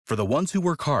For the ones who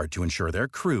work hard to ensure their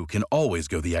crew can always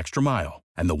go the extra mile,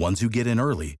 and the ones who get in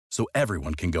early so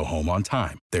everyone can go home on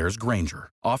time, there's Grainger,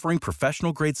 offering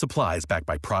professional-grade supplies backed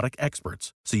by product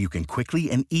experts so you can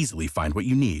quickly and easily find what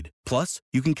you need. Plus,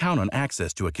 you can count on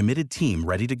access to a committed team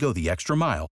ready to go the extra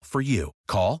mile for you.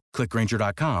 Call, click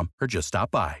Grainger.com, or just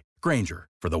stop by. Grainger,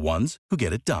 for the ones who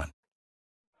get it done.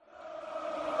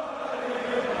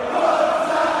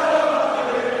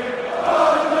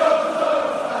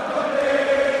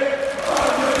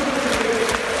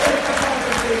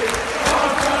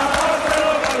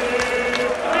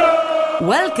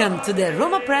 Welcome to the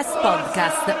Roma Press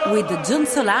Podcast with John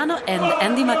Solano and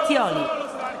Andy Mattioli.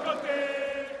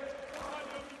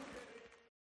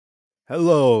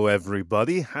 Hello,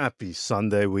 everybody. Happy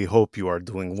Sunday. We hope you are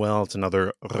doing well. It's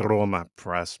another Roma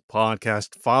Press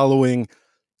Podcast following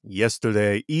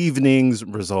yesterday evening's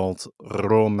result.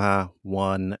 Roma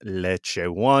 1,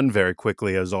 Lecce 1. Very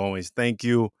quickly, as always, thank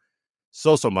you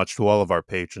so much to all of our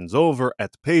patrons over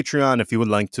at Patreon. If you would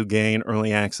like to gain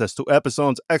early access to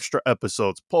episodes, extra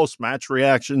episodes, post-match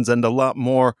reactions, and a lot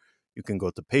more, you can go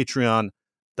to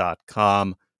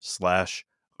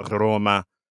patreon.com/Roma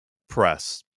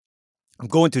Press. I'm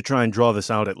going to try and draw this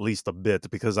out at least a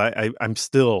bit because I'm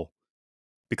still,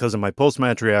 because of my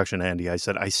post-match reaction, Andy, I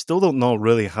said I still don't know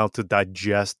really how to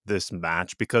digest this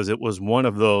match because it was one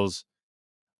of those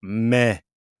meh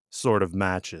sort of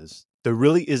matches. There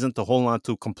really isn't a whole lot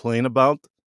to complain about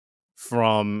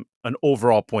from an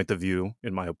overall point of view,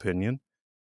 in my opinion.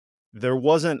 There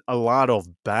wasn't a lot of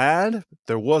bad.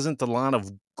 There wasn't a lot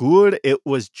of good. It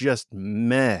was just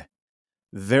meh.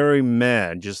 Very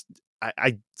meh. Just,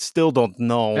 I still don't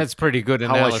know. That's pretty good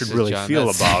how analysis, I should really John.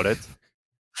 feel about it.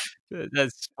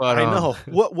 That's spot I on. know.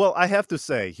 Well, I have to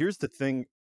say, here's the thing.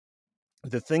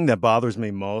 The thing that bothers me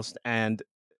most, and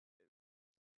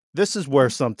this is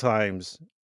where sometimes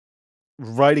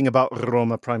writing about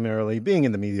Roma primarily, being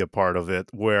in the media part of it,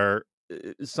 where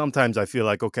sometimes I feel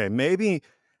like, okay, maybe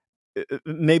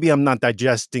I'm not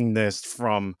digesting this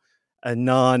from a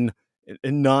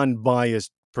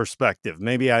non-biased perspective.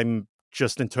 Maybe I'm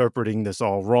just interpreting this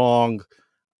all wrong.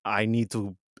 I need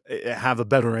to have a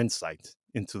better insight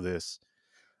into this.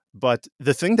 But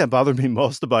the thing that bothered me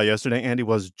most about yesterday, Andy,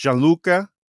 was Gianluca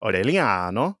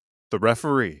Aureliano, the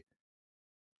referee.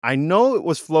 I know it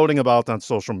was floating about on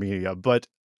social media, but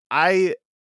I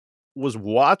was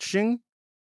watching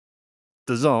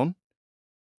DAZN,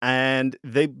 and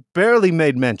they barely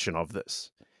made mention of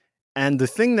this. And the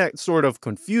thing that sort of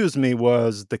confused me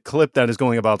was the clip that is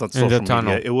going about on social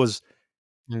media. It was,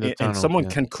 and someone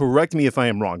can correct me if I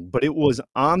am wrong, but it was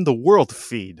on the world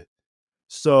feed.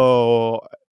 So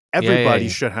everybody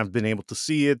should have been able to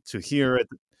see it, to hear it.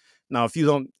 Now, if you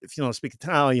don't speak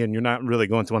Italian, you're not really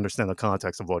going to understand the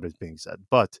context of what is being said.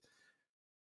 But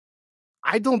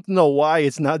I don't know why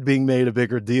it's not being made a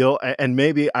bigger deal. And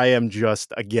maybe I am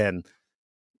just, again,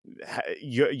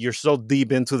 you're so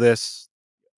deep into this.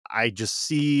 I just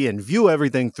see and view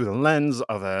everything through the lens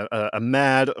of a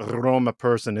mad Roma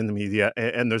person in the media.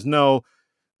 And there's no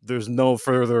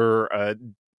further,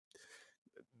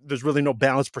 there's really no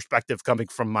balanced perspective coming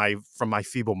from my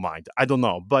feeble mind. I don't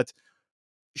know. But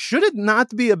should it not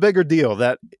be a bigger deal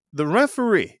that the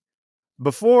referee,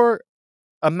 before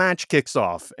a match kicks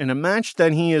off, in a match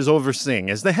that he is overseeing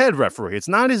as the head referee, it's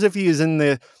not as if he is in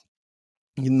the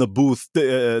booth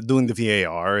doing the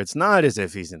VAR. It's not as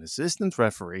if he's an assistant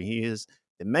referee. He is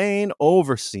the main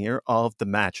overseer of the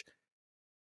match.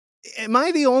 Am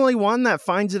I the only one that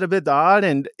finds it a bit odd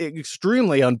and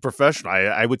extremely unprofessional?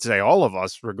 I would say all of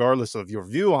us, regardless of your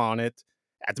view on it,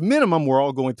 at the minimum, we're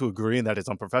all going to agree that it's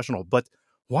unprofessional. But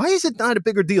why is it not a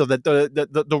bigger deal that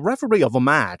the referee of a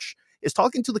match is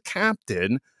talking to the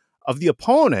captain of the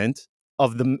opponent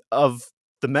of the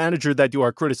manager that you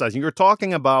are criticizing? You're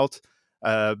talking about,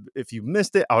 if you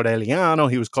missed it,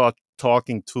 Aureliano. He was caught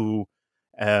talking to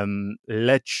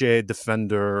Lecce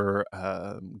defender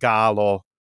Gallo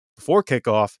before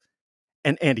kickoff.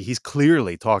 And Andy, he's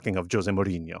clearly talking of Jose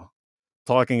Mourinho.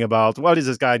 Talking about, what is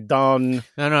this guy done?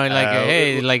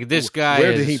 Hey, this guy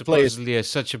is supposedly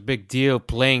such a big deal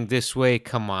playing this way.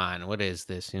 Come on, what is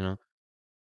this,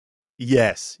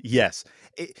 Yes.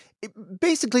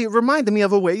 Basically, it reminded me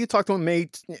of a way you talk to a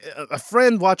mate, a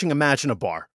friend watching a match in a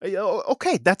bar.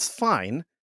 Okay, that's fine,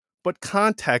 but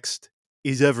context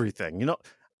is everything.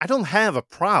 I don't have a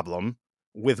problem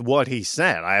with what he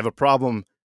said. I have a problem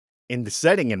in the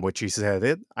setting in which he said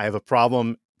it. I have a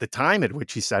problem the time at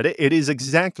which he said it. It is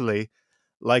exactly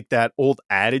like that old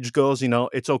adage goes,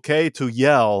 it's okay to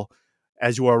yell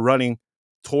as you are running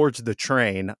towards the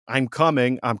train, I'm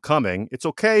coming. It's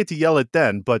okay to yell it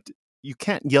then, but you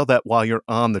can't yell that while you're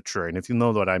on the train, if you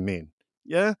know what I mean.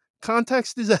 Yeah,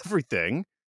 context is everything.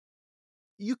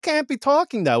 You can't be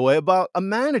talking that way about a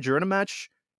manager in a match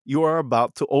you are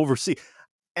about to oversee.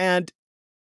 And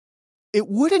it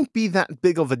wouldn't be that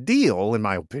big of a deal, in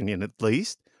my opinion at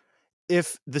least,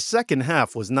 if the second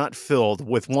half was not filled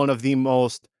with one of the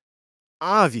most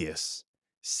obvious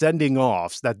sending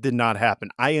offs that did not happen.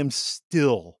 I've seen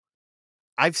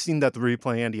that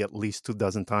replay, Andy, at least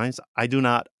 24 times. I do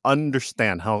not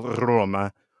understand how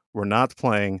Roma were not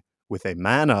playing with a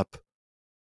man up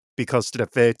because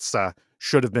Strefezza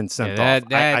should have been sent off.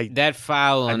 That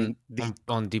foul on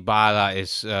Dybala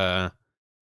is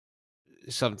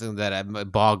something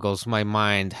that boggles my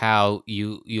mind. How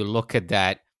you look at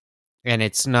that, and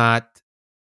it's not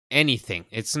anything.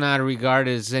 It's not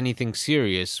regarded as anything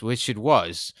serious, which it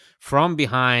was. From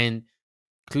behind,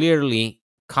 clearly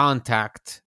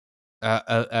contact,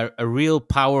 a real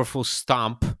powerful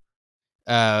stomp.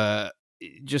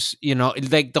 Just,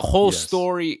 like the whole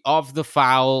story of the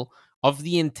foul, of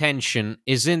the intention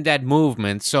is in that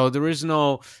movement. So there is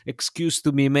no excuse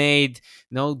to be made,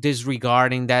 no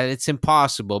disregarding that. It's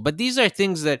impossible. But these are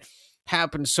things that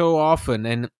happen so often,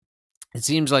 and it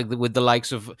seems like with the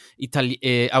likes of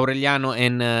Aureliano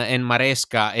and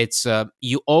Maresca, it's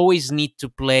you always need to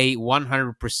play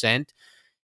 100%,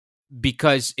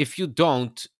 because if you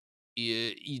don't,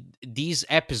 these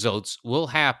episodes will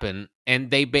happen, and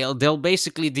they'll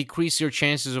basically decrease your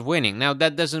chances of winning. Now,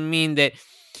 that doesn't mean that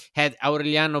had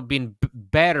Aureliano been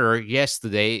better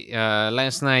yesterday,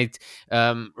 last night,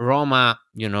 Roma,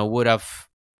 would have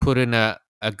put in a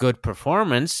good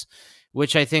performance,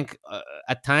 which I think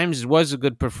at times was a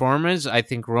good performance. I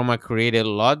think Roma created a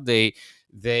lot. They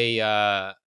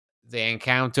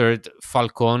encountered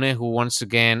Falcone, who once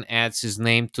again adds his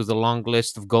name to the long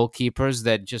list of goalkeepers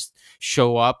that just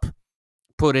show up,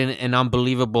 put in an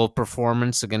unbelievable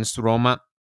performance against Roma,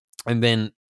 and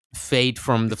then fade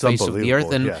from the face of the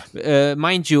earth. And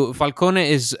mind you, Falcone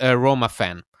is a Roma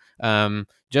fan.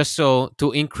 Just so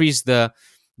to increase the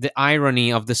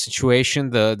irony of the situation,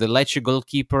 the Lecce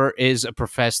goalkeeper is a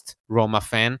professed Roma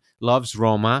fan, loves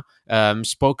Roma,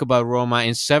 spoke about Roma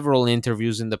in several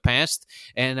interviews in the past,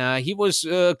 and he was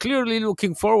clearly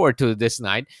looking forward to this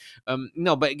night.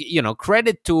 No, but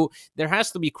there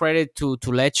has to be credit to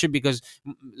Lecce, because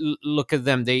look at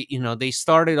them. They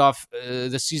started off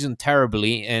the season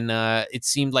terribly, and it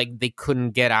seemed like they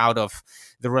couldn't get out of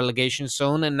the relegation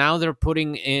zone, and now they're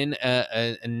putting in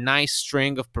a nice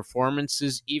string of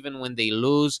performances. Even when they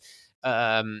lose,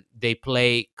 they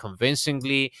play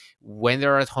convincingly. When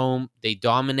they're at home, they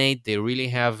dominate. They really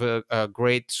have a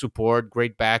great support,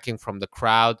 great backing from the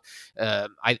crowd.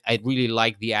 I really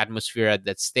like the atmosphere at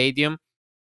that stadium.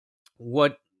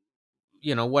 What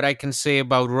I can say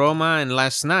about Roma and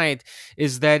last night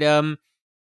is that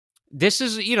this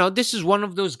is one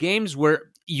of those games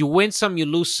where you win some, you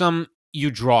lose some,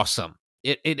 you draw some.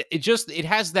 It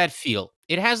has that feel.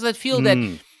 It has that feel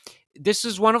that this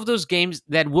is one of those games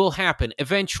that will happen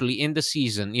eventually in the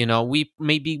season.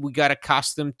 We got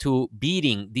accustomed to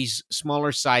beating these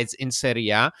smaller sides in Serie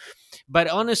A, but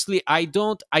honestly, I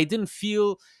didn't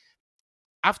feel.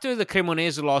 After the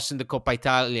Cremonese loss in the Coppa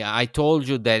Italia, I told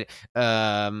you that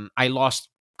I lost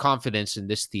confidence in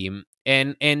this team,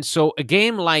 and so a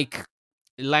game like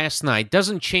last night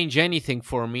doesn't change anything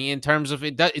for me in terms of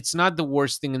it's not the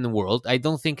worst thing in the world. I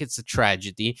don't think it's a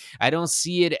tragedy. I don't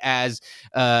see it as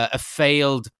a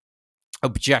failed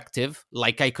objective,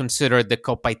 like I consider the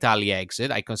Coppa Italia exit.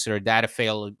 I consider that a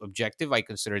failed objective. I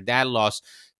consider that loss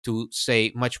to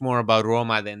say much more about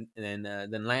Roma than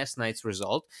last night's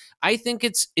result. I think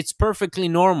it's perfectly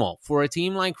normal for a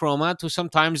team like Roma to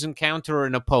sometimes encounter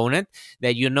an opponent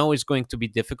that is going to be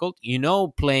difficult.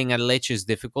 Playing at Lecce is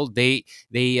difficult. They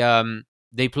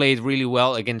played really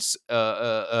well against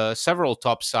several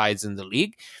top sides in the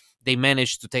league. They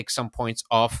managed to take some points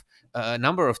off a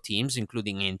number of teams,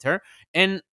 including Inter,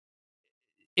 and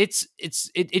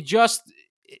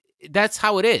that's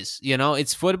how it is.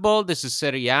 It's football. This is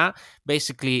Serie A.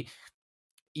 Basically,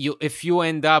 if you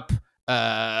end up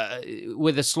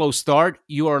with a slow start,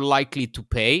 you are likely to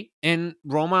pay. And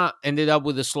Roma ended up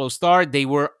with a slow start. They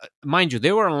were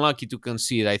unlucky to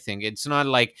concede. I think it's not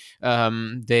like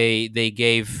they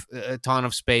gave a ton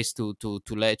of space to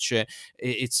Lecce.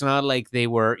 It's not like they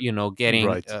were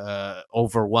getting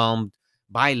overwhelmed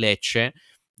by Lecce.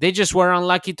 They just were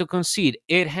unlucky to concede.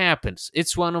 It happens.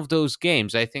 It's one of those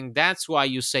games. I think that's why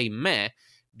you say meh,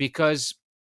 because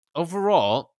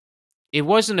overall, it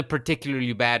wasn't a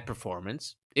particularly bad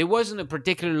performance. It wasn't a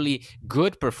particularly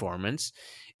good performance.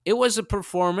 It was a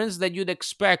performance that you'd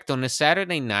expect on a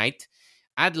Saturday night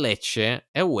at Lecce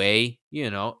away,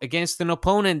 against an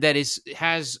opponent that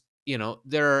has,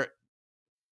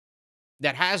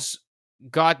 that has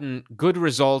gotten good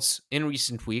results in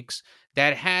recent weeks,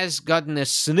 that has gotten a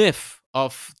sniff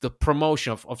of the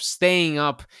promotion, of staying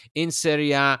up in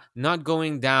Serie A, not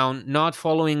going down, not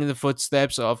following in the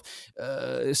footsteps of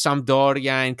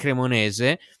Sampdoria and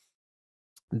Cremonese.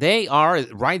 They are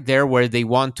right there where they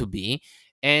want to be,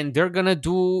 and they're going to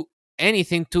do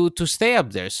anything to stay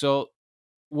up there. So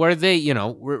were they,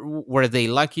 were they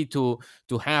lucky to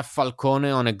have Falcone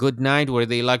on a good night? Were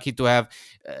they lucky to have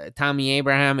Tammy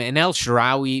Abraham and El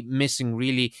Shaarawy missing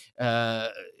really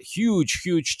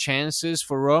huge chances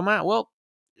for Roma? Well,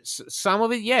 some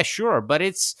of it, yeah, sure, but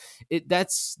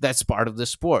that's part of the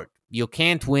sport. You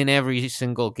can't win every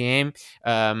single game.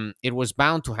 It was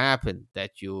bound to happen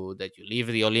that you leave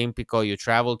the Olimpico, you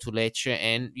travel to Lecce,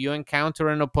 and you encounter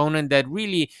an opponent that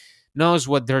really knows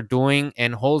what they're doing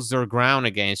and holds their ground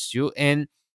against you. And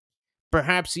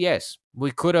perhaps, yes,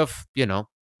 we could have,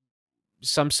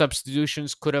 some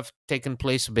substitutions could have taken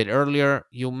place a bit earlier.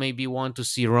 You maybe want to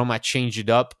see Roma change it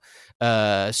up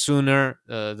sooner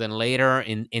than later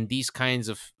in these kinds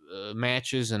of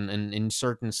matches and in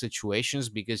certain situations,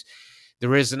 because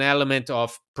there is an element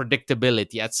of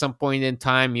predictability. At some point in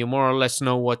time, you more or less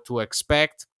know what to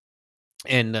expect.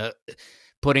 And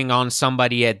putting on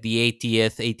somebody at the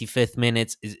 80th, 85th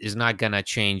minutes is not going to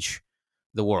change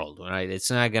the world, right?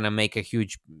 It's not going to make a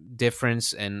huge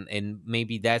difference. And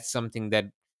maybe that's something that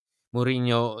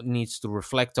Mourinho needs to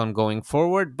reflect on going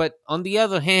forward. But on the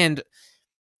other hand,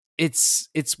 it's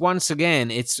once again,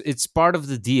 it's part of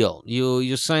the deal.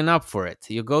 You sign up for it.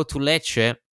 You go to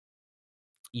Lecce,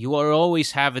 you will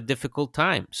always have a difficult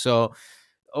time. So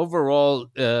overall,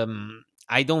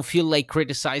 I don't feel like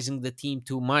criticizing the team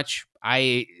too much.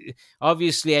 I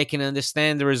can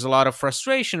understand there is a lot of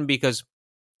frustration, because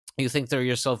you think to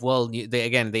yourself, well, they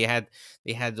had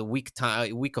a week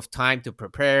of time to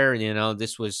prepare.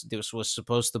 This was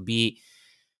supposed to be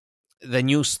the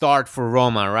new start for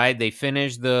Roma, right? They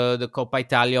finished the Coppa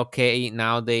Italia. Okay,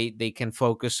 now they can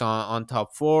focus on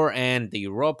top four and the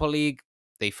Europa League.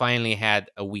 They finally had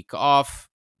a week off.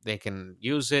 They can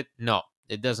use it. No,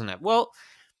 it doesn't have. Well,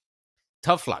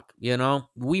 tough luck.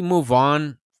 We move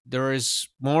on. There is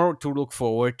more to look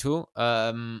forward to.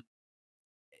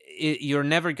 You're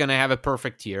never going to have a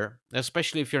perfect year,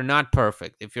 especially if you're not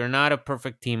perfect. If you're not a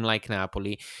perfect team like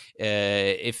Napoli,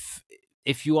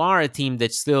 if you are a team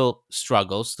that still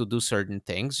struggles to do certain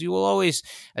things, you will always,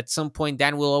 at some point,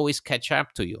 that will always catch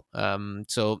up to you.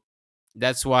 So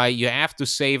that's why you have to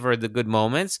savor the good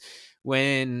moments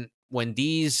when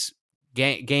these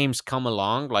games come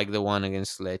along, like the one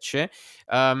against Lecce.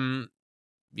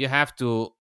 You have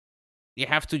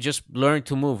to just learn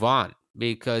to move on,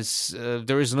 because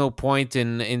there is no point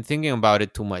in thinking about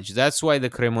it too much. That's why the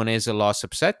Cremonese loss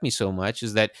upset me so much,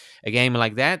 is that a game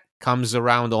like that comes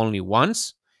around only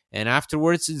once, and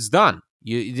afterwards it's done.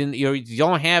 You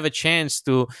don't have a chance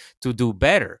to do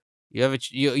better.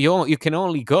 You can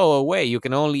only go away. You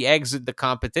can only exit the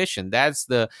competition. That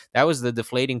was the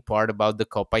deflating part about the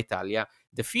Coppa Italia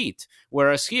defeat.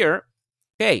 Whereas here,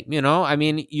 hey,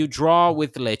 you draw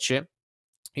with Lecce.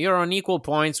 You're on equal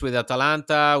points with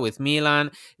Atalanta, with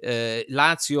Milan.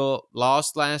 Lazio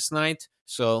lost last night,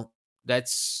 so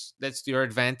that's your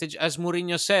advantage. As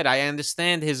Mourinho said, I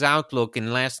understand his outlook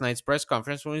in last night's press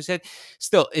conference when he said,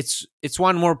 still, it's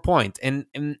one more point. And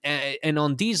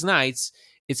on these nights,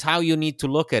 it's how you need to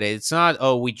look at it. It's not,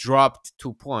 oh, we dropped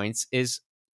 2 points. Is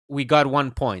we got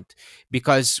 1 point.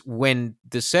 Because when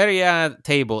the Serie A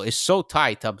table is so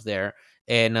tight up there,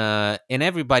 and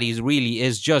everybody really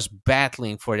is just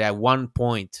battling for that 1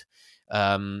 point,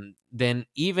 then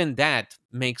even that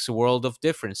makes a world of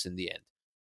difference in the end.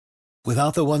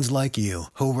 Without the ones like you,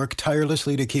 who work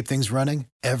tirelessly to keep things running,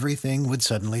 everything would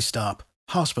suddenly stop.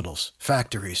 Hospitals,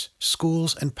 factories,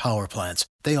 schools, and power plants,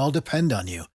 they all depend on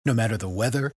you. No matter the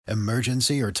weather,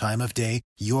 emergency, or time of day,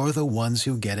 you're the ones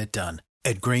who get it done.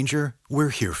 At Grainger, we're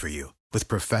here for you. With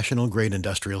professional-grade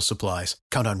industrial supplies,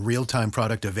 count on real-time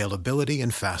product availability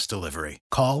and fast delivery.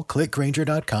 Call,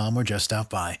 clickgrainger.com, or just stop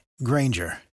by.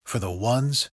 Grainger, for the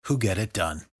ones who get it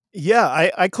done. Yeah,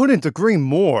 I couldn't agree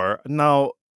more.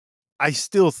 Now, I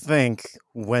still think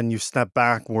when you step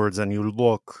backwards and you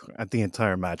look at the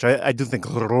entire match, I do think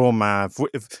Roma,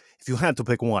 if you had to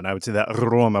pick one, I would say that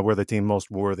Roma were the team most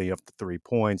worthy of the 3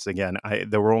 points. Again,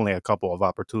 there were only a couple of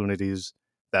opportunities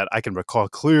that I can recall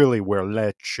clearly where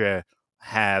Lecce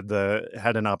had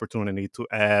an opportunity to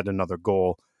add another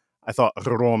goal. I thought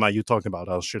Roma, you talking about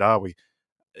El Shaarawy,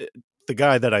 the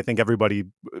guy that I think everybody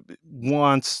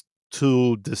wants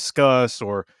to discuss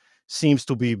or seems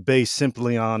to be based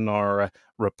simply on our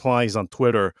replies on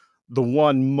Twitter. The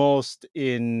one most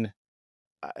in,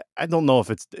 I don't know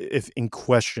if in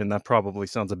question, that probably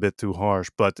sounds a bit too harsh,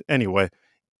 but anyway,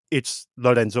 it's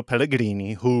Lorenzo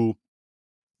Pellegrini, who,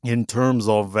 in terms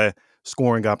of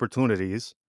scoring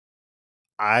opportunities,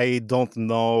 I don't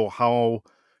know how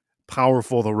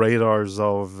powerful the radars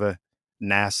of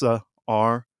NASA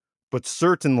are, but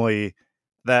certainly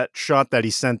that shot that he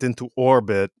sent into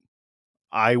orbit,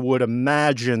 I would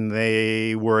imagine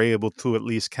they were able to at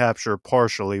least capture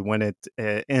partially when it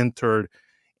entered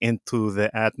into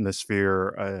the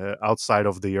atmosphere outside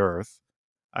of the Earth.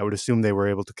 I would assume they were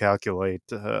able to calculate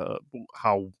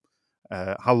how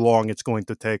long it's going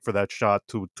to take for that shot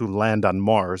to land on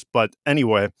Mars. But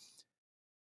anyway,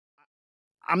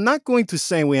 I'm not going to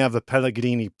say we have a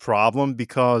Pellegrini problem,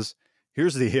 because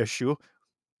here's the issue,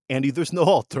 Andy. There's no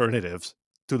alternatives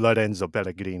to Lorenzo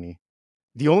Pellegrini.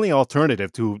 The only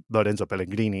alternative to Lorenzo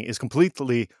Pellegrini is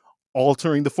completely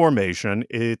altering the formation.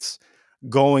 It's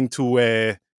going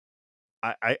to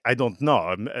I don't know,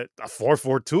 a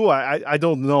 4-4-2. I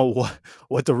don't know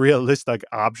what the realistic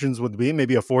options would be.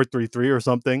 Maybe a 4-3-3 or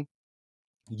something.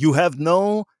 You have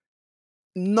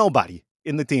nobody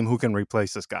in the team who can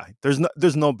replace this guy.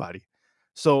 There's nobody.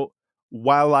 So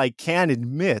while I can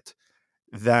admit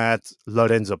that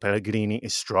Lorenzo Pellegrini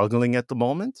is struggling at the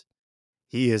moment,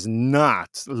 he is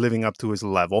not living up to his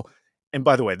level. And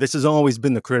by the way, this has always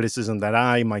been the criticism that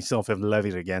I myself have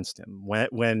levied against him.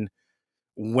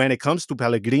 When it comes to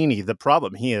Pellegrini, the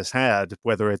problem he has had,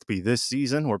 whether it be this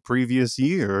season or previous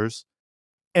years,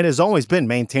 it has always been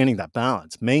maintaining that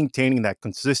balance, maintaining that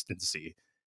consistency,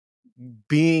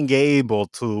 being able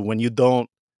to, when you don't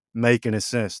make an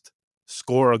assist,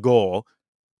 score a goal,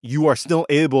 you are still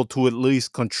able to at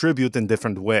least contribute in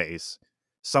different ways.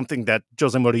 Something that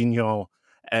Jose Mourinho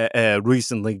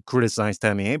recently criticized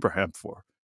Tammy Abraham for.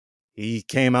 He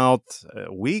came out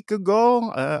a week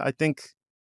ago, I think,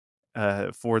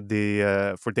 for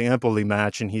the Empoli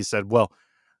match, and he said, "Well,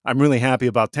 I'm really happy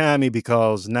about Tammy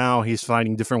because now he's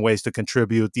finding different ways to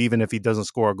contribute. Even if he doesn't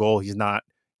score a goal, he's not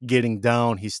getting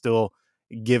down. He's still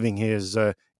giving his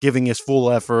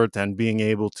full effort and being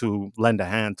able to lend a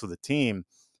hand to the team."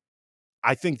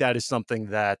 I think that is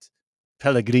something that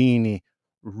Pellegrini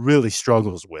really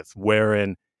struggles with,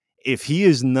 wherein if he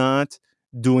is not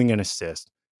doing an assist,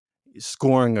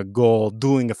 scoring a goal,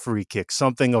 doing a free kick,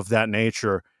 something of that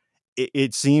nature,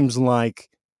 it seems like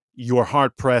you're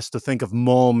hard pressed to think of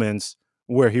moments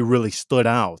where he really stood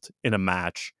out in a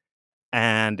match.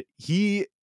 And he's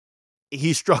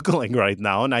struggling right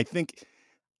now. And I think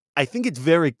it's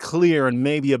very clear and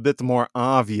maybe a bit more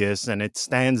obvious, and it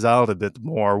stands out a bit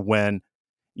more when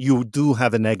you do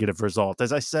have a negative result.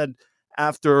 As I said,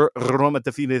 after Roma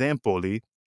defeated Empoli,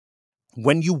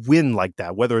 when you win like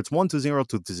that, whether it's 1-0,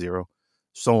 2-0,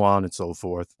 so on and so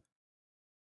forth,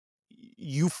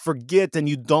 you forget and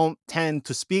you don't tend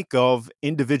to speak of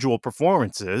individual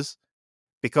performances,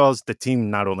 because the team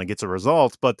not only gets a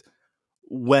result, but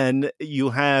when you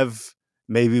have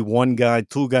maybe one guy,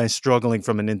 two guys struggling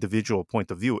from an individual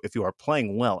point of view, if you are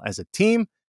playing well as a team,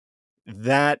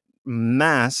 that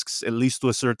masks, at least to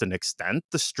a certain extent,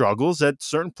 the struggles that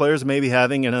certain players may be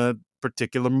having in a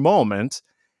particular moment.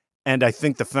 And I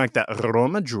think the fact that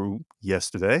Roma drew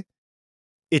yesterday,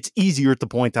 it's easier to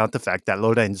point out the fact that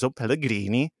Lorenzo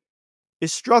Pellegrini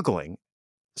is struggling.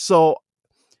 So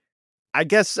I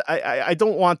guess I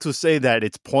don't want to say that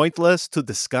it's pointless to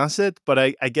discuss it, but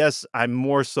I guess I'm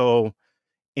more so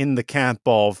in the camp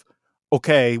of,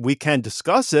 okay, we can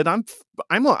discuss it.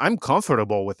 I'm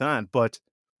comfortable with that, but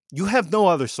you have no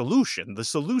other solution. The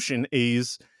solution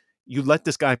is you let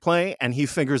this guy play and he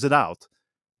figures it out.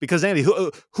 Because Andy,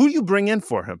 who do you bring in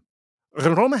for him?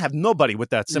 Roma have nobody with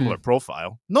that similar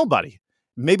profile. Nobody.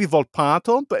 Maybe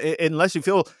Volpato, but unless you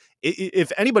feel,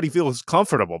 if anybody feels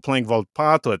comfortable playing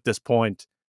Volpato at this point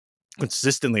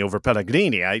consistently over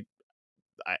Pellegrini, I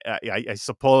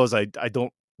suppose I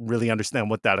don't really understand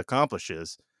what that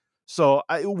accomplishes. So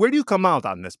where do you come out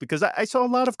on this? Because I saw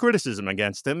a lot of criticism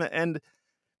against him, and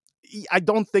I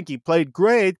don't think he played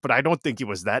great, but I don't think he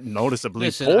was that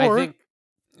noticeably poor. I think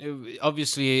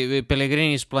obviously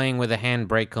Pellegrini is playing with a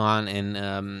handbrake on,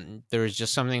 and there is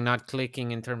just something not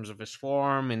clicking in terms of his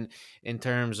form and in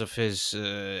terms of his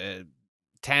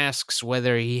tasks,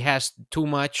 whether he has too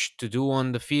much to do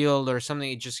on the field or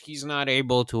something. He's not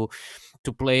able to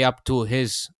play up to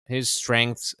his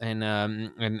strengths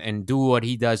and do what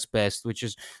he does best, which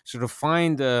is sort of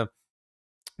find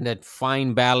that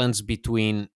fine balance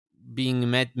between being a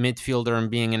midfielder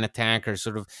and being an attacker,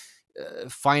 sort of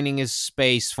finding his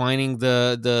space, finding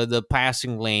the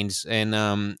passing lanes,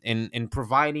 and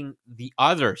providing the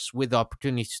others with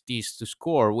opportunities to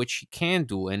score, which he can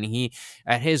do. And he,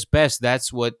 at his best,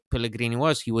 that's what Pellegrini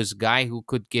was. He was a guy who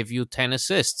could give you 10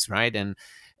 assists, right? And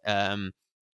um,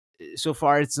 so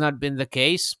far, it's not been the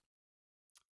case.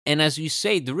 And as you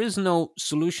say, there is no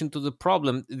solution to the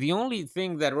problem. The only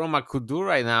thing that Roma could do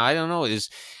right now, I don't know, is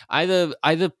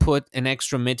either put an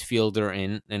extra midfielder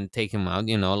in and take him out,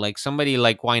 like somebody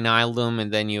like Wijnaldum,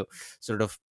 and then you sort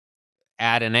of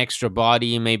add an extra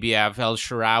body, maybe have El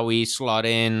Shaarawy slot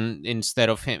in instead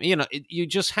of him. You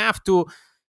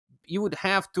would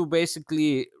have to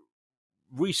basically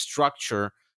restructure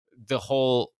the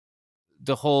whole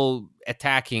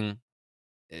attacking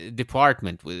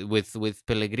department with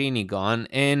Pellegrini gone.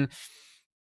 And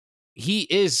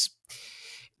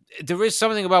there is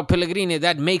something about Pellegrini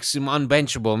that makes him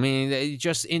unbenchable. I mean,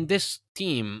 just in this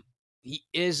team, he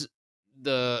is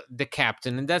the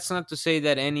captain, and that's not to say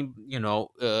that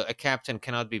a captain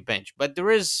cannot be benched, but there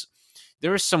is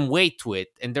some weight to it,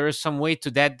 and there is some weight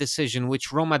to that decision,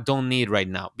 which Roma don't need right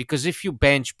now. Because if you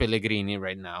bench Pellegrini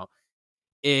right now,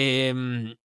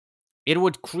 it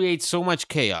would create so much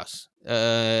chaos.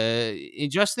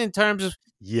 Just in terms of,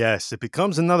 yes, it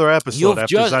becomes another episode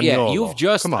after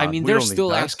Zaniolo. Come on, I mean, they're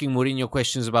still asking Mourinho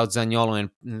questions about Zaniolo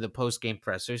in the post-game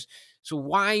pressers. So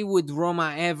why would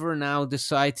Roma ever now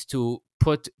decide to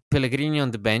put Pellegrini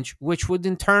on the bench, which would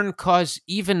in turn cause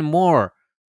even more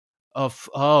of,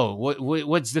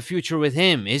 what's the future with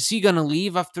him? Is he going to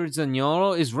leave after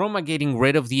Zaniolo? Is Roma getting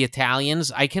rid of the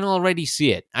Italians? I can already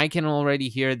see it. I can already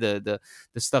hear the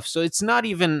stuff. So it's not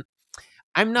even...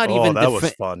 I'm not even... that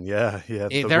was fun. Yeah.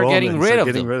 They're getting rid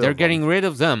of them. They're getting rid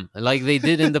of them. Like they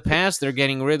did in the past. They're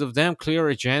getting rid of them. Clear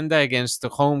agenda against the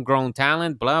homegrown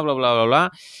talent, blah, blah, blah, blah, blah.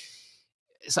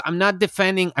 So I'm not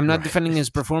defending his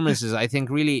performances. I think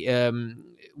really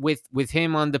with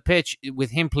him on the pitch,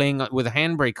 with him playing with a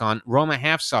handbrake on, Roma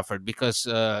have suffered because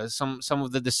some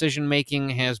of the decision making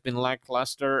has been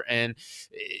lackluster, and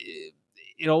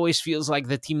it always feels like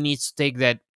the team needs to take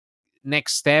that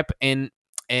next step, and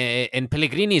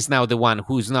Pellegrini is now the one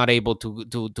who's not able to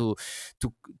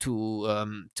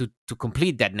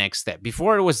complete that next step.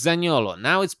 Before it was Zaniolo,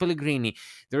 now it's Pellegrini.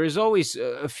 There is always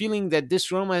a feeling that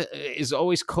this Roma is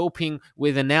always coping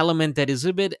with an element that is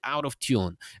a bit out of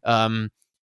tune,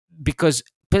 because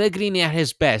Pellegrini at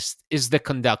his best is the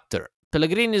conductor.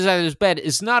 Pellegrini is at his best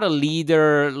is not a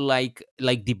leader like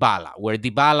Dybala, where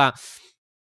Dybala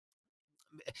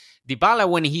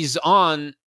when he's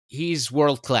on, he's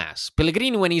world class.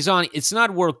 Pellegrini, when he's on, it's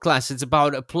not world class. It's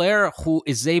about a player who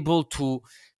is able to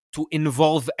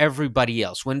involve everybody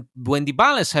else. When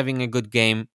Dybala is having a good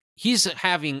game, he's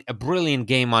having a brilliant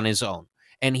game on his own,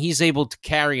 and he's able to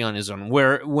carry on his own.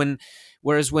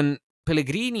 Whereas when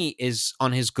Pellegrini is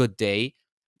on his good day,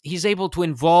 he's able to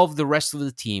involve the rest of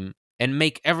the team and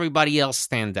make everybody else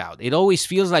stand out. It always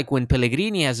feels like when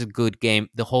Pellegrini has a good game,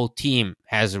 the whole team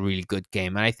has a really good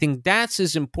game. And I think that's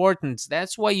his importance.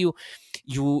 That's why you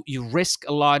risk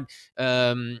a lot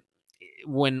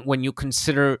when you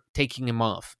consider taking him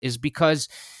off, is because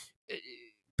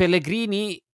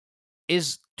Pellegrini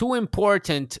is too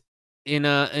important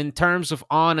in terms of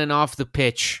on and off the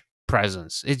pitch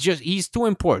presence. It's just, he's too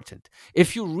important.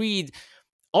 If you read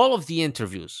all of the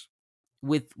interviews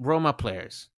with Roma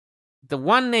players, the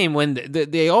one name when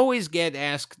they always get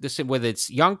asked, whether it's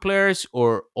young players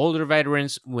or older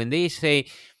veterans, when they say,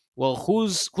 well,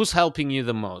 who's helping you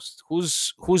the most?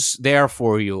 Who's there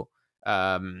for you?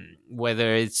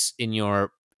 Whether it's in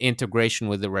your integration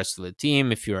with the rest of the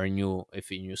team, if you're a new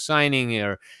signing,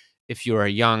 or if you're a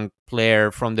young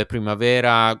player from the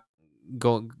Primavera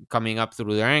coming up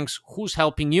through the ranks, who's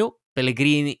helping you?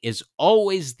 Pellegrini is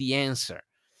always the answer.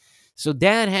 So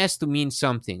that has to mean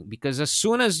something, because as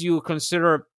soon as you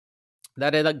consider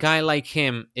that a guy like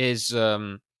him is,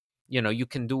 you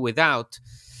can do without,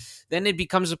 then it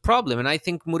becomes a problem. And I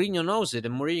think Mourinho knows it,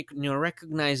 and Mourinho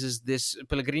recognizes this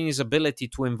Pellegrini's ability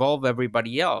to involve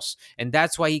everybody else. And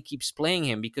that's why he keeps playing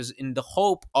him, because in the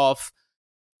hope of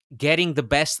getting the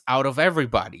best out of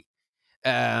everybody.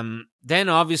 Then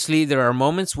obviously there are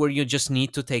moments where you just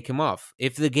need to take him off.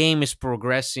 If the game is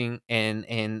progressing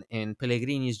and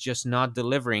Pellegrini is just not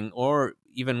delivering, or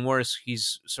even worse,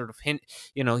 he's sort of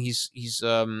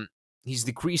he's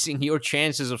decreasing your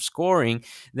chances of scoring,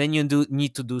 then you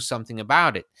need to do something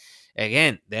about it.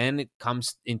 Again, then it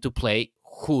comes into play.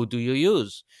 Who do you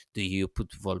use? Do you put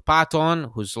Volpato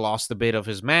on, who's lost a bit of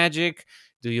his magic?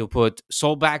 Do you put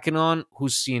Solbakken on,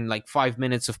 who's seen like 5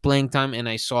 minutes of playing time? And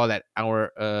I saw that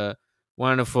our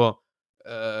wonderful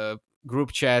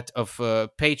group chat of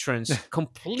patrons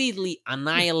completely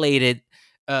annihilated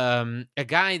a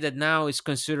guy that now is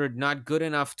considered not good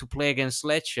enough to play against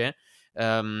Lecce.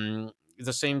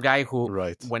 The same guy who,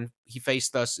 Right. when he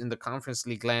faced us in the Conference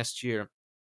League last year,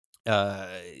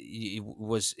 he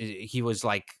was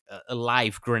like a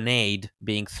live grenade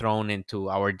being thrown into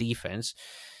our defense.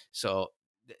 So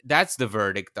that's the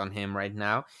verdict on him right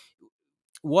now.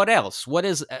 What else? What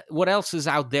else is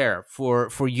out there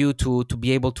for you to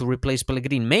be able to replace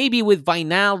Pellegrini? Maybe with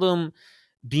Wijnaldum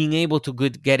being able to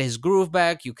get his groove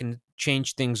back, you can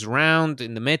change things around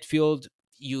in the midfield.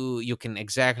 You can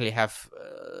exactly have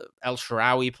El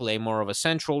Shaarawy play more of a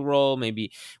central role,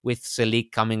 maybe with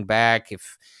Selic coming back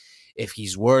if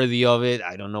he's worthy of it.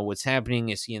 I don't know what's happening.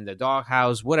 Is he in the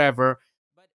doghouse? Whatever.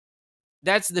 But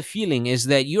that's the feeling, is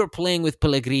that you're playing with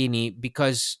Pellegrini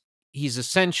because he's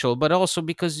essential, but also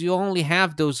because you only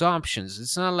have those options.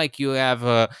 It's not like you have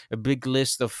a big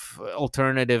list of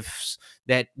alternatives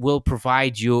that will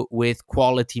provide you with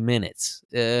quality minutes.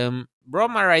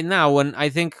 Roma right now, when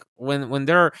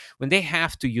they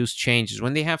have to use changes,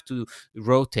 when they have to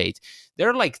rotate,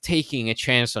 they're like taking a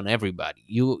chance on everybody.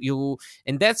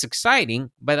 And that's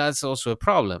exciting, but that's also a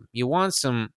problem. You want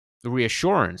some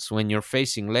reassurance when you're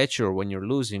facing Lecce, or when you're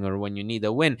losing, or when you need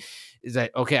a win. Is that,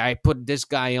 okay, I put this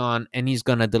guy on and he's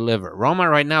gonna deliver. Roma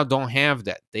right now don't have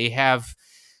that. They have,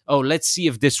 oh, let's see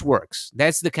if this works.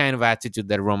 That's the kind of attitude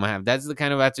that Roma have. That's the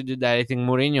kind of attitude that I think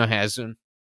Mourinho has in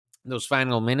those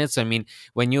final minutes. I mean,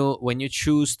 when you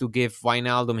choose to give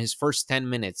Wijnaldum his first 10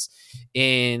 minutes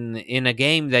in a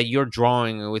game that you're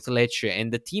drawing with Lecce,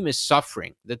 and the team is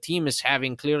suffering, the team is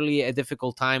having clearly a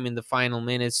difficult time in the final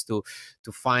minutes to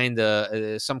find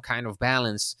some kind of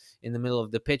balance in the middle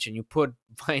of the pitch, and you put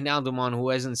Wijnaldum on, who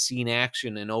hasn't seen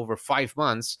action in over 5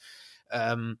 months,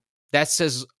 that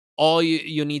says all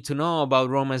you need to know about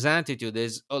Roma's attitude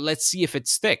is, oh, let's see if it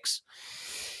sticks.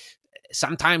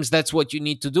 Sometimes that's what you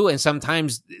need to do, and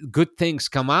sometimes good things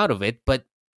come out of it. But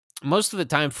most of the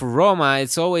time for Roma,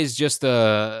 it's always just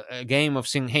a game of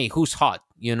saying, "Hey, who's hot?"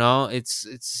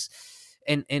 It's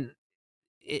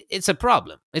a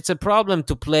problem. It's a problem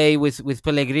to play with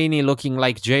Pellegrini looking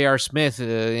like J.R. Smith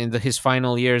in his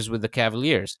final years with the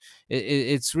Cavaliers.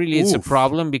 It's a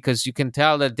problem, because you can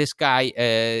tell that this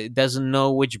guy doesn't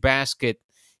know which basket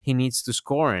he needs to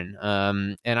score in.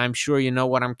 And I'm sure you know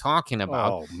what I'm talking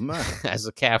about. Oh, man. As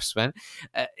a Cavs fan.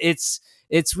 It's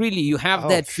really, you have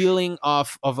that feeling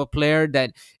of a player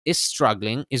that is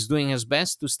struggling, is doing his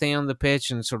best to stay on the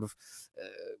pitch and sort of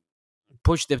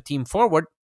push the team forward.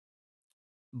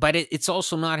 But it's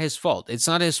also not his fault. It's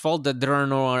not his fault that there are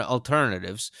no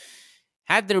alternatives.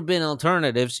 Had there been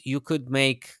alternatives, you could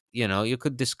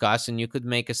discuss, and you could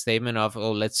make a statement of,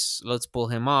 oh, let's pull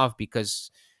him off,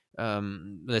 because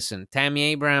listen, Tammy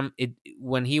Abraham,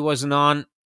 when he wasn't on,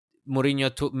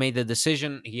 Mourinho made the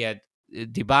decision. He had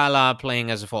Dybala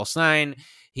playing as a false nine.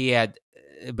 He had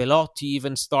Belotti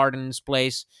even start in his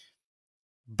place.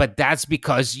 But that's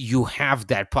because you have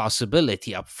that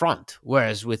possibility up front.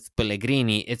 Whereas with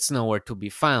Pellegrini, it's nowhere to be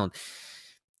found.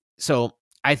 So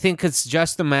I think it's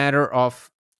just a matter of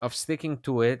sticking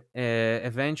to it.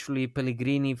 Eventually,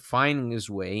 Pellegrini finding his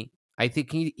way. I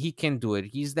think he can do it.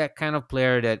 He's that kind of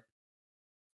player that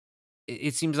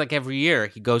it seems like every year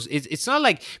he goes. It's not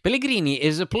like Pellegrini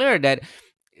is a player that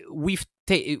we've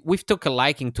took a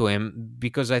liking to him,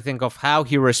 because I think of how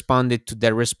he responded to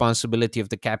the responsibility of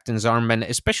the captain's armband,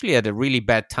 especially at a really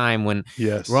bad time when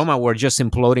Roma were just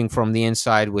imploding from the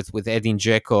inside with Edin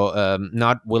Dzeko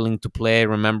not willing to play.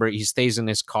 Remember, he stays in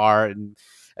his car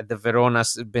at the Verona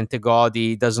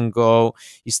Bentegodi, doesn't go.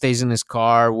 He stays in his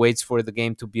car, waits for the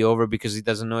game to be over, because he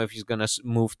doesn't know if he's going to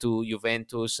move to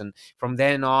Juventus. And from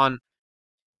then on,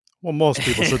 well, most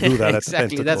people should do that.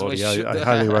 Exactly, at that's what I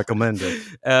highly recommend it.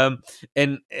 And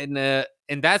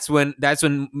that's when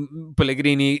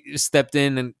Pellegrini stepped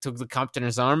in and took the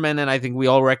captain's armband, and I think we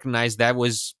all recognize that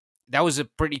was a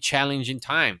pretty challenging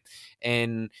time.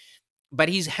 But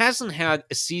he hasn't had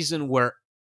a season where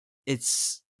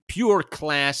it's pure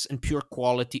class and pure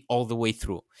quality all the way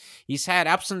through. He's had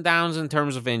ups and downs in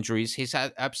terms of injuries. He's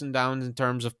had ups and downs in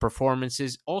terms of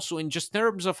performances, also in just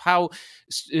terms of how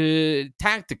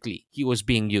tactically he was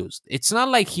being used. It's not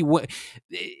like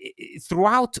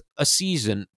throughout a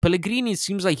season, Pellegrini, it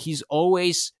seems like he's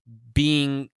always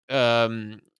being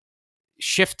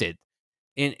shifted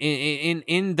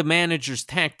in the manager's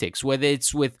tactics, whether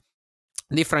it's with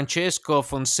Di Francesco,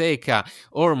 Fonseca,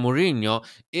 or Mourinho.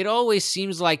 It always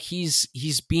seems like he's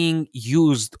being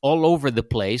used all over the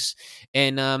place,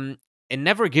 and and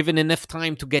never given enough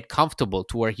time to get comfortable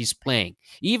to where he's playing.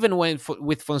 Even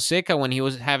with Fonseca, when he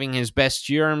was having his best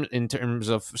year in terms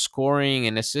of scoring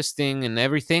and assisting and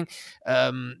everything,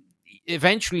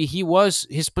 eventually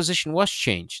his position was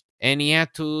changed, and he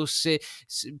had to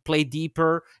play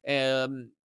deeper,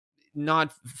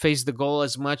 not face the goal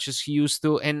as much as he used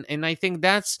to, and I think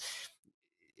that's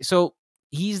so.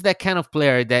 He's that kind of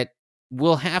player that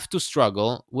will have to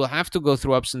struggle, will have to go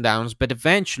through ups and downs, but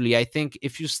eventually I think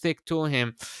if you stick to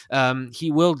him,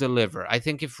 he will deliver. I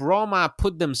think if Roma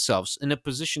put themselves in a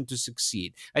position to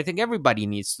succeed, I think everybody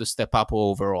needs to step up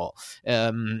overall,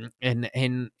 and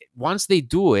once they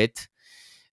do it,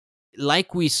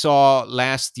 like we saw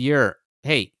last year,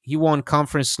 hey, he won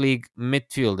Conference League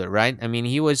midfielder, right? I mean,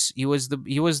 he was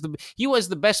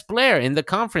the best player in the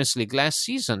Conference League last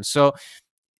season. So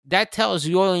that tells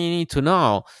you all you need to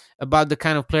know about the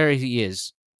kind of player he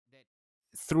is.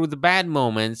 Through the bad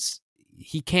moments,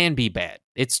 he can be bad.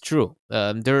 It's true.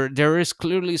 There is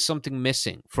clearly something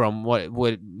missing from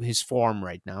what his form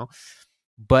right now.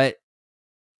 But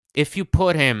if you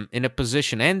put him in a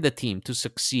position and the team to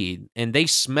succeed, and they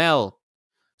smell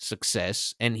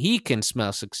success, and he can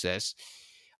smell success,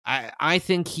 I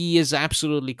think he is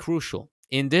absolutely crucial.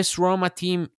 In this Roma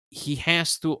team, he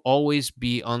has to always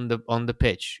be on the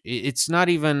pitch. It's not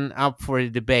even up for a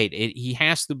debate. He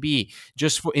has to be,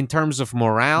 just in terms of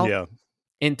morale,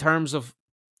 in terms of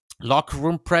locker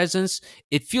room presence.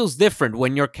 It feels different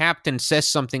when your captain says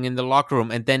something in the locker room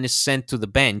and then is sent to the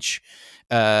bench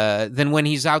than when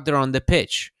he's out there on the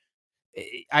pitch.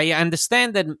 I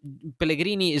understand that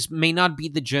Pellegrini may not be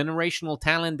the generational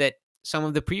talent that some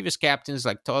of the previous captains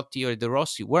like Totti or De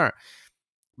Rossi were,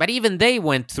 but even they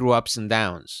went through ups and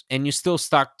downs, and you still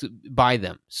stuck by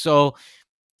them. So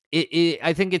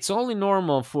I think it's only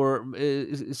normal for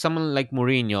someone like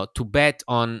Mourinho to bet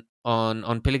on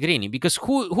Pellegrini, because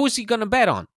who's he going to bet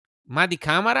on? Madi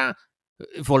Camara,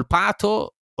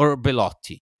 Volpato, or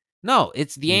Belotti? No,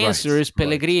 it's the answer is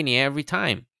Pellegrini every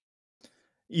time.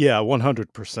 Yeah,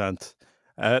 100%.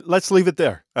 Let's leave it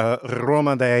there.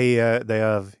 Roma, they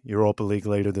have Europa League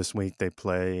later this week. They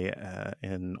play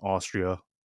in Austria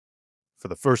for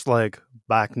the first leg,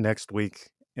 back next week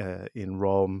in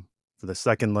Rome for the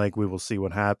second leg. We will see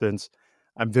what happens.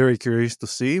 I'm very curious to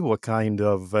see what kind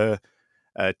of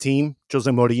team Jose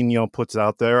Mourinho puts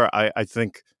out there. I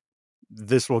think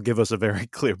this will give us a very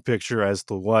clear picture as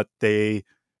to what they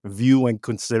view and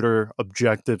consider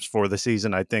objectives for the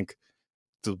season. I think,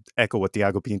 to echo what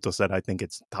Thiago Pinto said, I think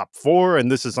it's top four,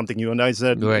 and this is something you and I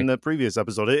said in the previous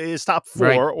episode. It is top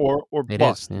four or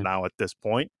bust now at this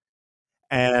point.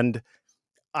 And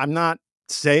I'm not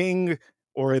saying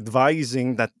or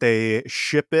advising that they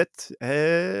ship it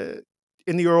in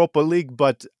the Europa League,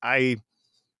 but I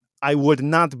would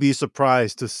not be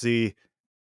surprised to see,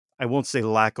 I won't say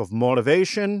lack of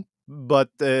motivation, but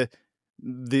the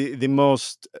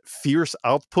most fierce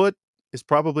output is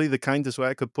probably the kindest way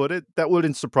I could put it. That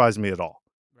wouldn't surprise me at all.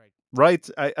 Right?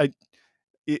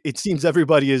 It seems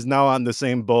everybody is now on the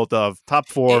same boat of top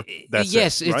four. That's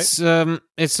yes, it, right?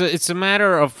 It's a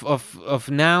matter of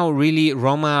now really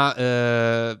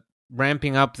Roma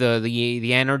ramping up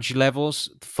the energy levels,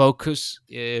 focus,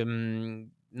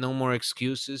 no more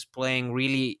excuses, playing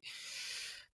really,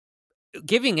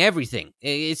 giving everything.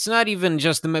 It's not even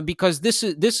just because this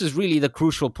is really the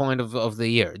crucial point of the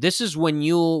year. This is when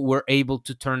you were able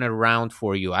to turn it around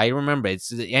for you. I remember it's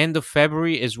the end of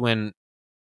February is when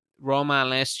Roma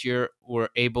last year were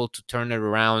able to turn it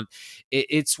around.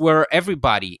 It's where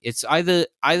everybody, it's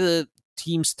either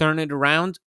teams turn it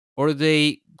around or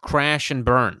they crash and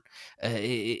burn.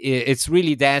 It's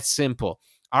really that simple.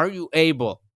 Are you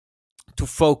able to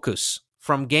focus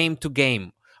from game to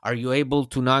game? Are you able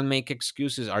to not make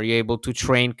excuses? Are you able to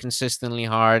train consistently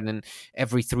hard and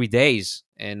every 3 days?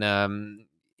 And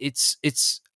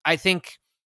it's I think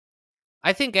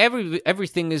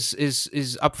everything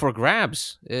is up for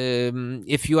grabs.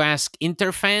 If you ask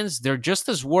Inter fans, they're just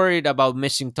as worried about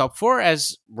missing top four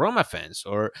as Roma fans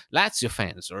or Lazio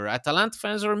fans or Atalanta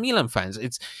fans or Milan fans.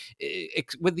 It's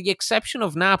with the exception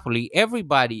of Napoli,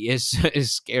 everybody is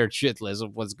scared shitless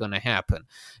of what's going to happen,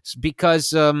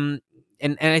 because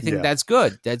and I think that's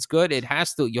good. That's good. It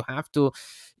has to. You have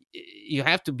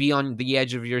to be on the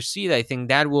edge of your seat. I think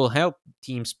that will help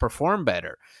teams perform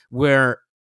better. Where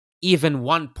even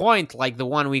 1 point like the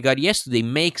one we got yesterday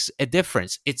makes a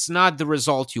difference. It's not the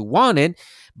result you wanted,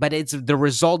 but it's the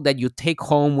result that you take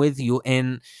home with you.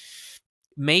 And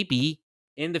maybe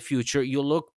in the future, you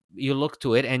look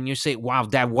to it and you say, wow,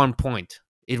 that 1 point,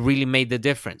 it really made the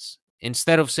difference.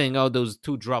 Instead of saying, oh, those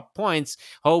 2 drop points,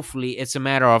 hopefully it's a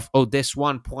matter of, oh, this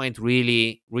 1 point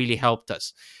really, really helped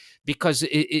us. because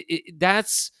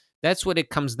that's what it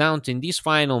comes down to in these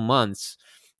final months.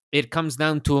 It comes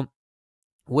down to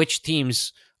which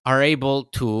teams are able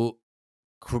to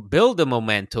build the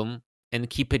momentum and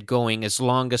keep it going as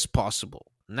long as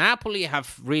possible. Napoli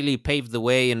have really paved the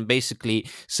way and basically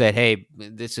said, hey,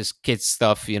 this is kids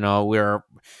stuff,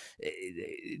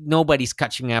 nobody's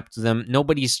catching up to them.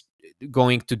 Nobody's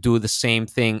going to do the same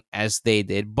thing as they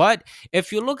did. But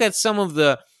if you look at some of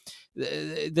the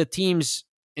teams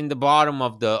in the bottom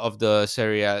of the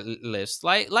Serie A list,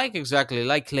 like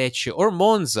Lecce or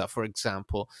Monza, for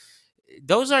example,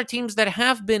 those are teams that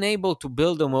have been able to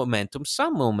build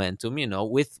some momentum,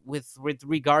 with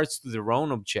regards to their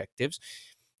own objectives,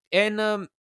 and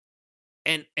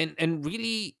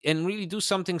really do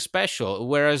something special.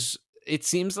 Whereas it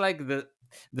seems like the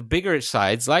bigger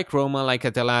sides, like Roma, like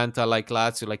Atalanta, like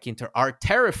Lazio, like Inter, are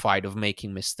terrified of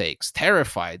making mistakes,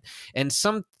 and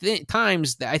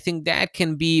sometimes I think that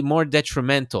can be more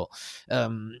detrimental.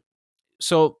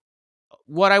 So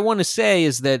what I want to say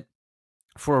is that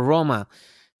for Roma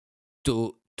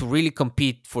to really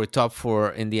compete for top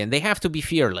 4 in the end, they have to be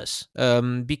fearless,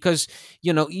 because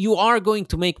you are going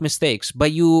to make mistakes,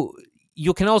 but you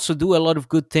can also do a lot of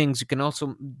good things. You can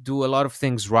also do a lot of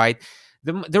things right.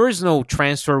 There is no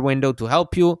transfer window to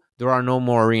help you. There are no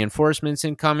more reinforcements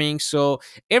incoming, so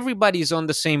everybody's on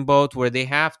the same boat where they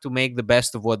have to make the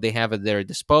best of what they have at their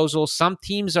disposal. Some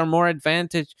teams are more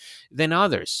advantaged than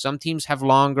others. Some teams have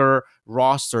longer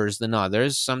rosters than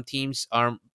others. Some teams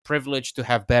are privileged to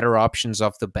have better options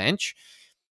off the bench.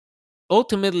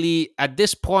 Ultimately, at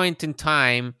this point in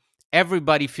time,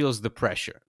 everybody feels the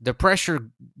pressure. The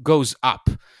pressure goes up.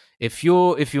 If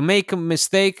you make a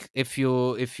mistake, if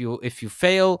you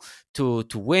fail to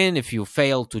win, if you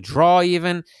fail to draw,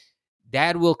 even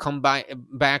that will come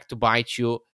back to bite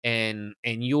you, and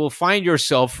you will find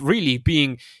yourself really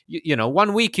being,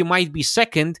 1 week you might be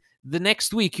second, the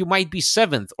next week you might be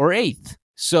 7th or 8th.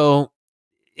 So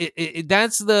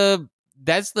that's the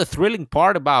thrilling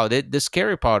part about it, the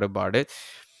scary part about it.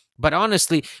 But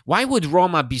honestly, why would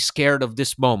Roma be scared of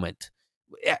this moment?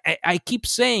 I keep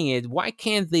saying it. Why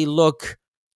can't they look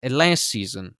at last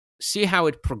season, see how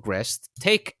it progressed,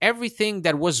 take everything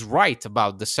that was right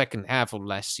about the second half of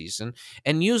last season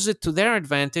and use it to their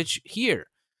advantage here?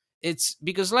 It's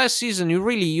because last season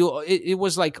it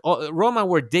was like Roma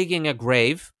were digging a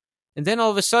grave, and then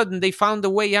all of a sudden they found a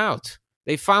way out.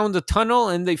 They found a tunnel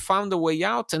and they found a way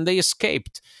out and they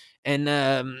escaped.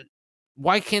 And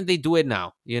why can't they do it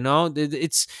now?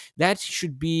 That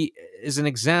should be as an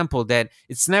example that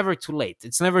it's never too late.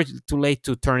 It's never too late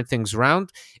to turn things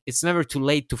around. It's never too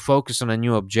late to focus on a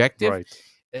new objective. Right.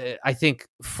 I think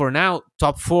for now,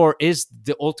 top 4 is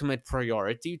the ultimate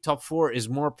priority. Top 4 is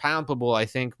more palpable, I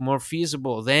think, more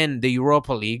feasible than the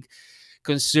Europa League.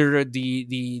 Consider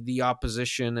the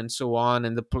opposition and so on,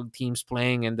 and the teams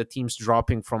playing and the teams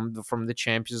dropping from the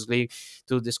Champions League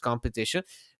to this competition.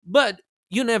 But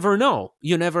you never know,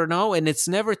 and it's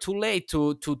never too late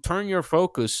to turn your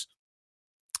focus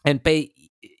and pay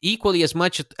equally as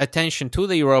much attention to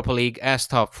the Europa League as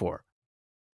top 4.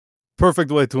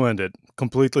 Perfect way to end it.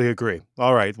 Completely agree.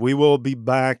 All right, we will be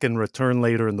back and return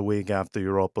later in the week after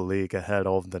Europa League ahead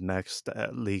of the next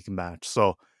league match.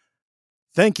 So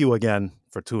thank you again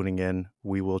for tuning in.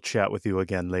 We will chat with you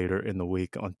again later in the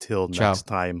week. Until next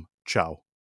time, ciao.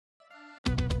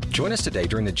 Join us today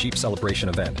during the Jeep Celebration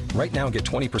event. Right now, get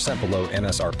 20% below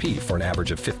MSRP for an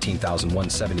average of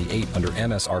 $15,178 under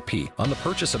MSRP on the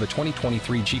purchase of a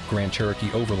 2023 Jeep Grand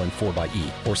Cherokee Overland 4xE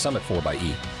or Summit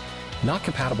 4xE. Not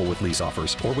compatible with lease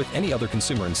offers or with any other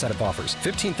consumer incentive offers.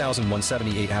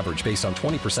 $15,178 average based on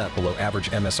 20% below average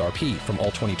MSRP from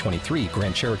all 2023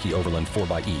 Grand Cherokee Overland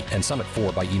 4xE and Summit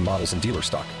 4xE models in dealer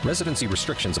stock. Residency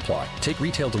restrictions apply. Take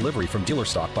retail delivery from dealer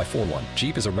stock by 4/1.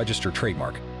 Jeep is a registered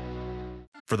trademark.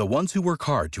 For the ones who work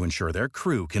hard to ensure their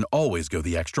crew can always go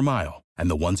the extra mile, and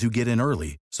the ones who get in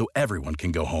early so everyone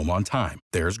can go home on time,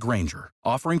 there's Grainger,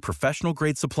 offering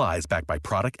professional-grade supplies backed by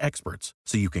product experts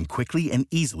so you can quickly and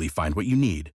easily find what you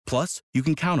need. Plus, you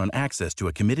can count on access to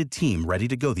a committed team ready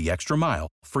to go the extra mile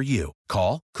for you.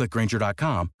 Call, click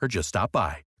Grainger.com, or just stop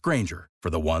by. Grainger, for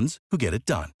the ones who get it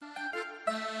done.